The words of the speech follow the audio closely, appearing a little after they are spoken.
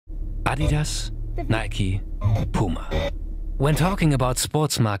Adidas, Nike, Puma. When talking about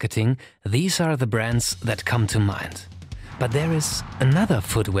sports marketing, these are the brands that come to mind. But there is another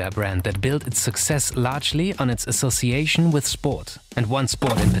footwear brand that built its success largely on its association with sport, and one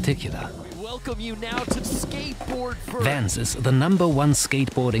sport in particular. Welcome you now to Skateboard First. Vans is the #1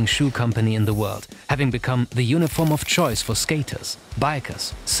 skateboarding shoe company in the world, having become the uniform of choice for skaters,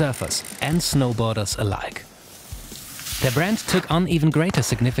 bikers, surfers and snowboarders alike. Their brand took on even greater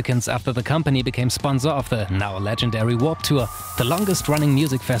significance after the company became sponsor of the now legendary Warped Tour, the longest-running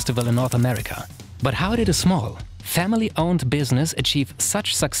music festival in North America. But how did a small, family-owned business achieve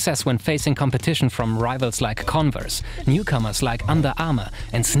such success when facing competition from rivals like Converse, newcomers like Under Armour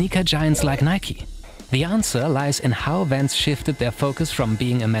and sneaker giants like Nike? The answer lies in how Vans shifted their focus from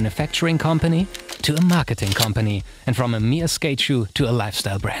being a manufacturing company to a marketing company, and from a mere skate shoe to a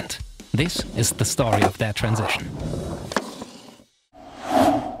lifestyle brand. This is the story of their transition.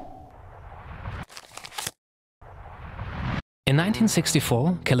 In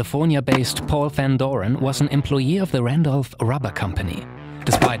 1964, California-based Paul Van Doren was an employee of the Randolph Rubber Company.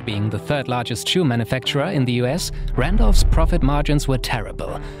 Despite being the third largest shoe manufacturer in the US, Randolph's profit margins were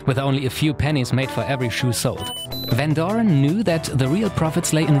terrible, with only a few pennies made for every shoe sold. Van Doren knew that the real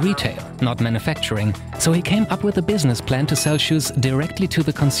profits lay in retail, not manufacturing, so he came up with a business plan to sell shoes directly to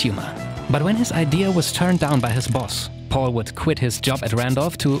the consumer. But when his idea was turned down by his boss, Paul would quit his job at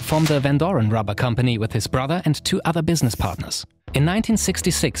Randolph to form the Van Doren Rubber Company with his brother and 2 other business partners. In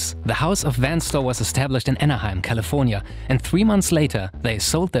 1966, the House of Vans store was established in Anaheim, California, and 3 months later, they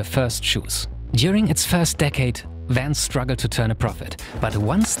sold their first shoes. During its first decade, Vans struggled to turn a profit, but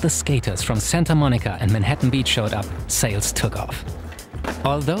once the skaters from Santa Monica and Manhattan Beach showed up, sales took off.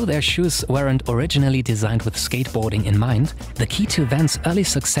 Although their shoes weren't originally designed with skateboarding in mind, the key to Vans' early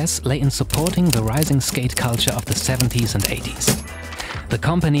success lay in supporting the rising skate culture of the 70s and 80s. The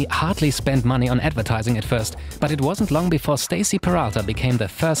company hardly spent money on advertising at first, but it wasn't long before Stacy Peralta became the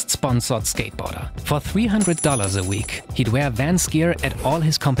first sponsored skateboarder. For $300 a week, he'd wear Vans gear at all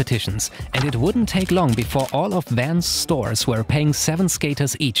his competitions, and it wouldn't take long before all of Vans' stores were paying 7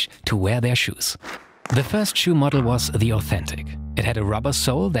 skaters each to wear their shoes. The first shoe model was the Authentic. It had a rubber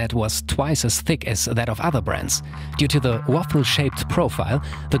sole that was twice as thick as that of other brands. Due to the waffle-shaped profile,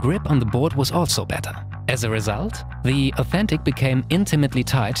 the grip on the board was also better. As a result, the Authentic became intimately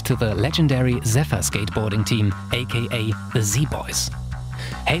tied to the legendary Zephyr skateboarding team, aka the Z-Boys.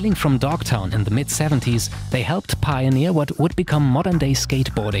 Hailing from Dogtown in the mid-70s, they helped pioneer what would become modern-day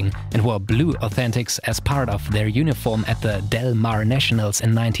skateboarding and wore blue Authentics as part of their uniform at the Del Mar Nationals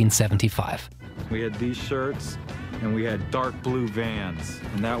in 1975. We had these shirts, and we had dark blue Vans,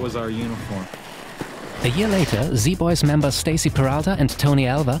 and that was our uniform. A year later, Z-Boys members Stacy Peralta and Tony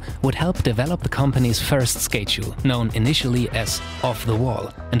Alva would help develop the company's first skate shoe, known initially as Off the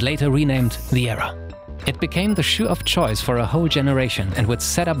Wall, and later renamed the Era. It became the shoe of choice for a whole generation and would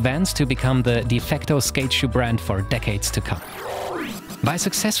set up Vans to become the de facto skate shoe brand for decades to come. By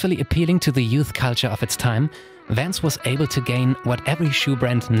successfully appealing to the youth culture of its time, Vans was able to gain what every shoe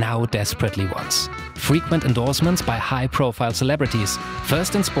brand now desperately wants: frequent endorsements by high-profile celebrities,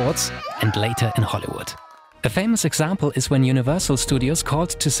 first in sports and later in Hollywood. A famous example is when Universal Studios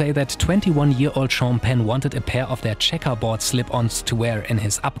called to say that 21-year-old Sean Penn wanted a pair of their checkerboard slip-ons to wear in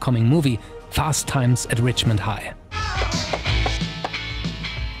his upcoming movie, Fast Times at Richmond High.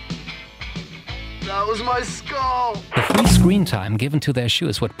 That was my skull! The free screen time given to their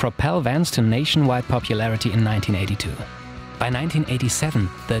shoes would propel Vans to nationwide popularity in 1982. By 1987,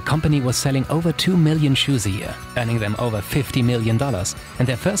 the company was selling over 2 million shoes a year, earning them over $50 million, and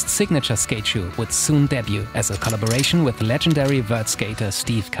their first signature skate shoe would soon debut as a collaboration with legendary vert skater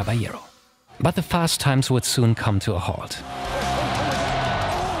Steve Caballero. But the fast times would soon come to a halt.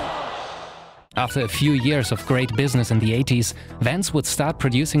 After a few years of great business in the 80s, Vans would start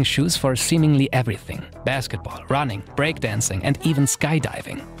producing shoes for seemingly everything: basketball, running, breakdancing, and even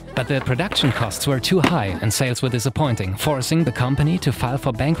skydiving. But the production costs were too high and sales were disappointing, forcing the company to file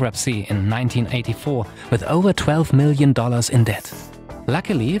for bankruptcy in 1984 with over $12 million in debt.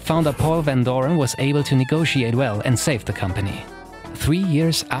 Luckily, founder Paul Van Doren was able to negotiate well and save the company. 3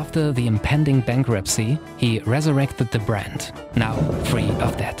 years after the impending bankruptcy, he resurrected the brand, now free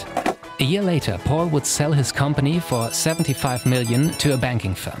of debt. A year later, Paul would sell his company for $75 million to a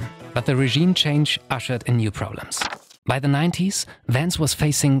banking firm. But the regime change ushered in new problems. By the 90s, Vans was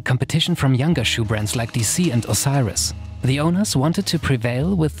facing competition from younger shoe brands like DC and Osiris. The owners wanted to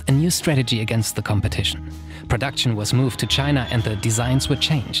prevail with a new strategy against the competition. Production was moved to China and the designs were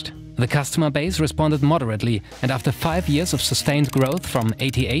changed. The customer base responded moderately, and after 5 years of sustained growth from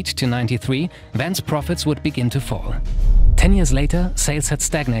 88 to 93, Vans' profits would begin to fall. 10 years later, sales had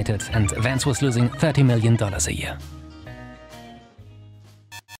stagnated and Vans was losing $30 million a year.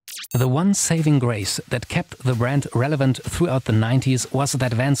 The one saving grace that kept the brand relevant throughout the 90s was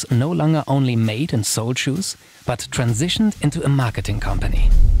that Vans no longer only made and sold shoes, but transitioned into a marketing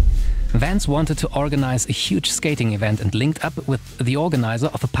company. Vans wanted to organize a huge skating event and linked up with the organizer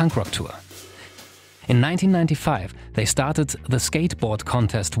of a punk rock tour. In 1995, they started the skateboard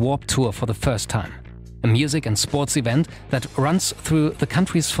contest Warped Tour for the first time, a music and sports event that runs through the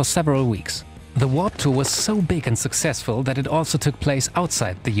countries for several weeks. The Warped Tour was so big and successful that it also took place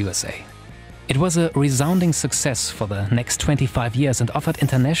outside the USA. It was a resounding success for the next 25 years and offered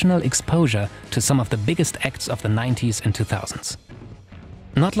international exposure to some of the biggest acts of the 90s and 2000s.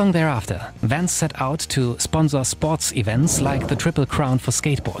 Not long thereafter, Vans set out to sponsor sports events like the Triple Crown for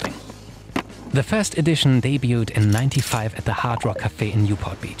skateboarding. The first edition debuted in '95 at the Hard Rock Cafe in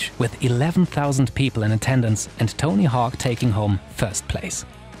Newport Beach, with 11,000 people in attendance and Tony Hawk taking home first place.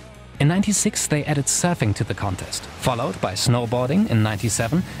 In '96 they added surfing to the contest, followed by snowboarding in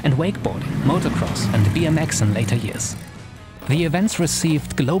 '97 and wakeboarding, motocross and BMX in later years. The events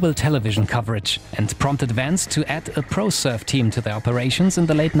received global television coverage and prompted Vans to add a pro surf team to their operations in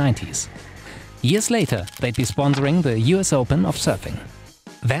the late '90s. Years later, they'd be sponsoring the US Open of surfing.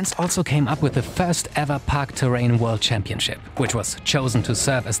 Vans also came up with the first ever Park Terrain World Championship, which was chosen to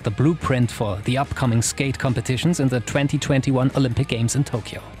serve as the blueprint for the upcoming skate competitions in the 2021 Olympic Games in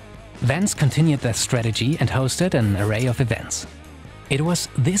Tokyo. Vans continued their strategy and hosted an array of events. It was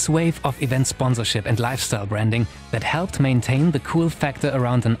this wave of event sponsorship and lifestyle branding that helped maintain the cool factor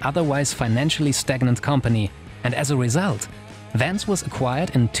around an otherwise financially stagnant company, and as a result, Vans was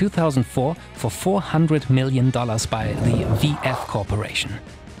acquired in 2004 for $400 million by the VF Corporation.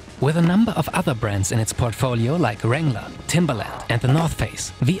 With a number of other brands in its portfolio like Wrangler, Timberland and The North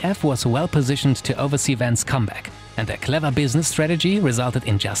Face, VF was well positioned to oversee Vans' comeback, and their clever business strategy resulted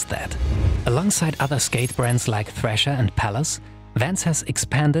in just that. Alongside other skate brands like Thrasher and Palace, Vans has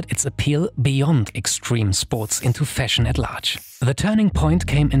expanded its appeal beyond extreme sports into fashion at large. The turning point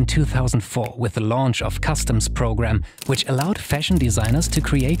came in 2004 with the launch of Customs program, which allowed fashion designers to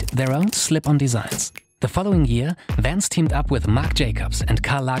create their own slip-on designs. The following year, Vans teamed up with Marc Jacobs and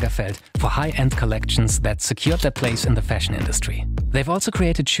Karl Lagerfeld for high-end collections that secured their place in the fashion industry. They've also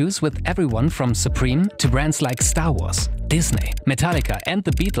created shoes with everyone from Supreme to brands like Star Wars, Disney, Metallica and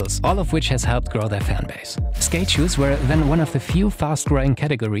the Beatles, all of which has helped grow their fan base. Skate shoes were then one of the few fast-growing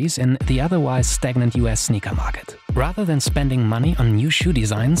categories in the otherwise stagnant US sneaker market. Rather than spending money on new shoe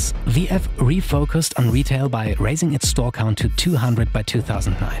designs, VF refocused on retail by raising its store count to 200 by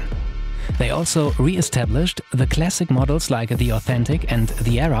 2009. They also re-established the classic models like the Authentic and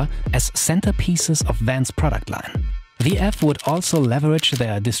the Era as centerpieces of Vans' product line. VF would also leverage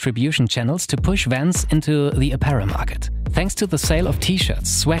their distribution channels to push Vans into the apparel market. Thanks to the sale of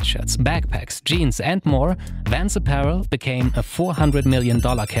t-shirts, sweatshirts, backpacks, jeans and more, Vans apparel became a $400 million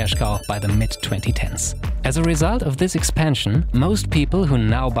cash cow by the mid-2010s. As a result of this expansion, most people who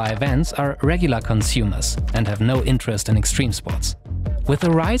now buy Vans are regular consumers and have no interest in extreme sports. With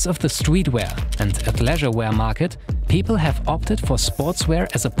the rise of the streetwear and athleisure wear market, people have opted for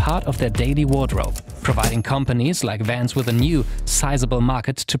sportswear as a part of their daily wardrobe, providing companies like Vans with a new, sizable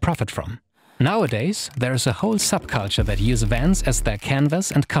market to profit from. Nowadays, there is a whole subculture that use Vans as their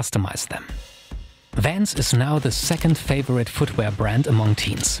canvas and customize them. Vans is now the second favorite footwear brand among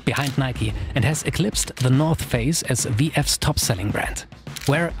teens, behind Nike, and has eclipsed The North Face as VF's top-selling brand.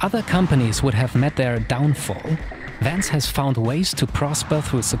 Where other companies would have met their downfall, Vans has found ways to prosper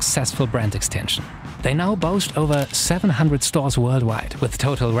through successful brand extension. They now boast over 700 stores worldwide, with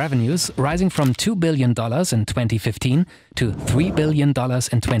total revenues rising from $2 billion in 2015 to $3 billion in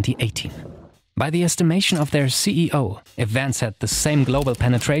 2018. By the estimation of their CEO, if Vans had the same global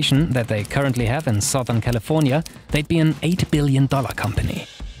penetration that they currently have in Southern California, they'd be an $8 billion company.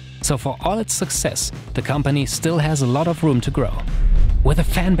 So for all its success, the company still has a lot of room to grow. With a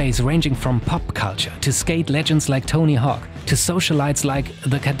fan base ranging from pop culture to skate legends like Tony Hawk to socialites like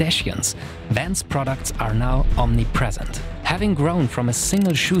the Kardashians, Vans products are now omnipresent. Having grown from a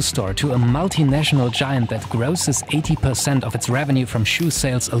single shoe store to a multinational giant that grosses 80% of its revenue from shoe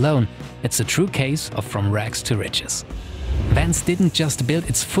sales alone, it's a true case of from rags to riches. Vans didn't just build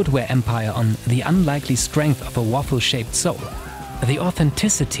its footwear empire on the unlikely strength of a waffle-shaped sole. The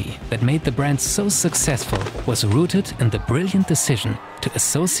authenticity that made the brand so successful was rooted in the brilliant decision to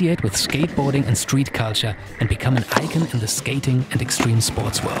associate with skateboarding and street culture and become an icon in the skating and extreme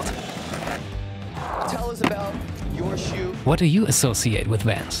sports world. Tell us about your shoe. What do you associate with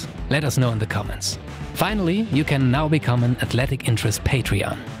Vans? Let us know in the comments. Finally, you can now become an Athletic Interest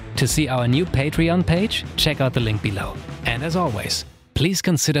Patreon. To see our new Patreon page, check out the link below. And as always, please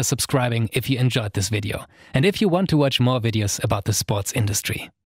consider subscribing if you enjoyed this video and if you want to watch more videos about the sports industry.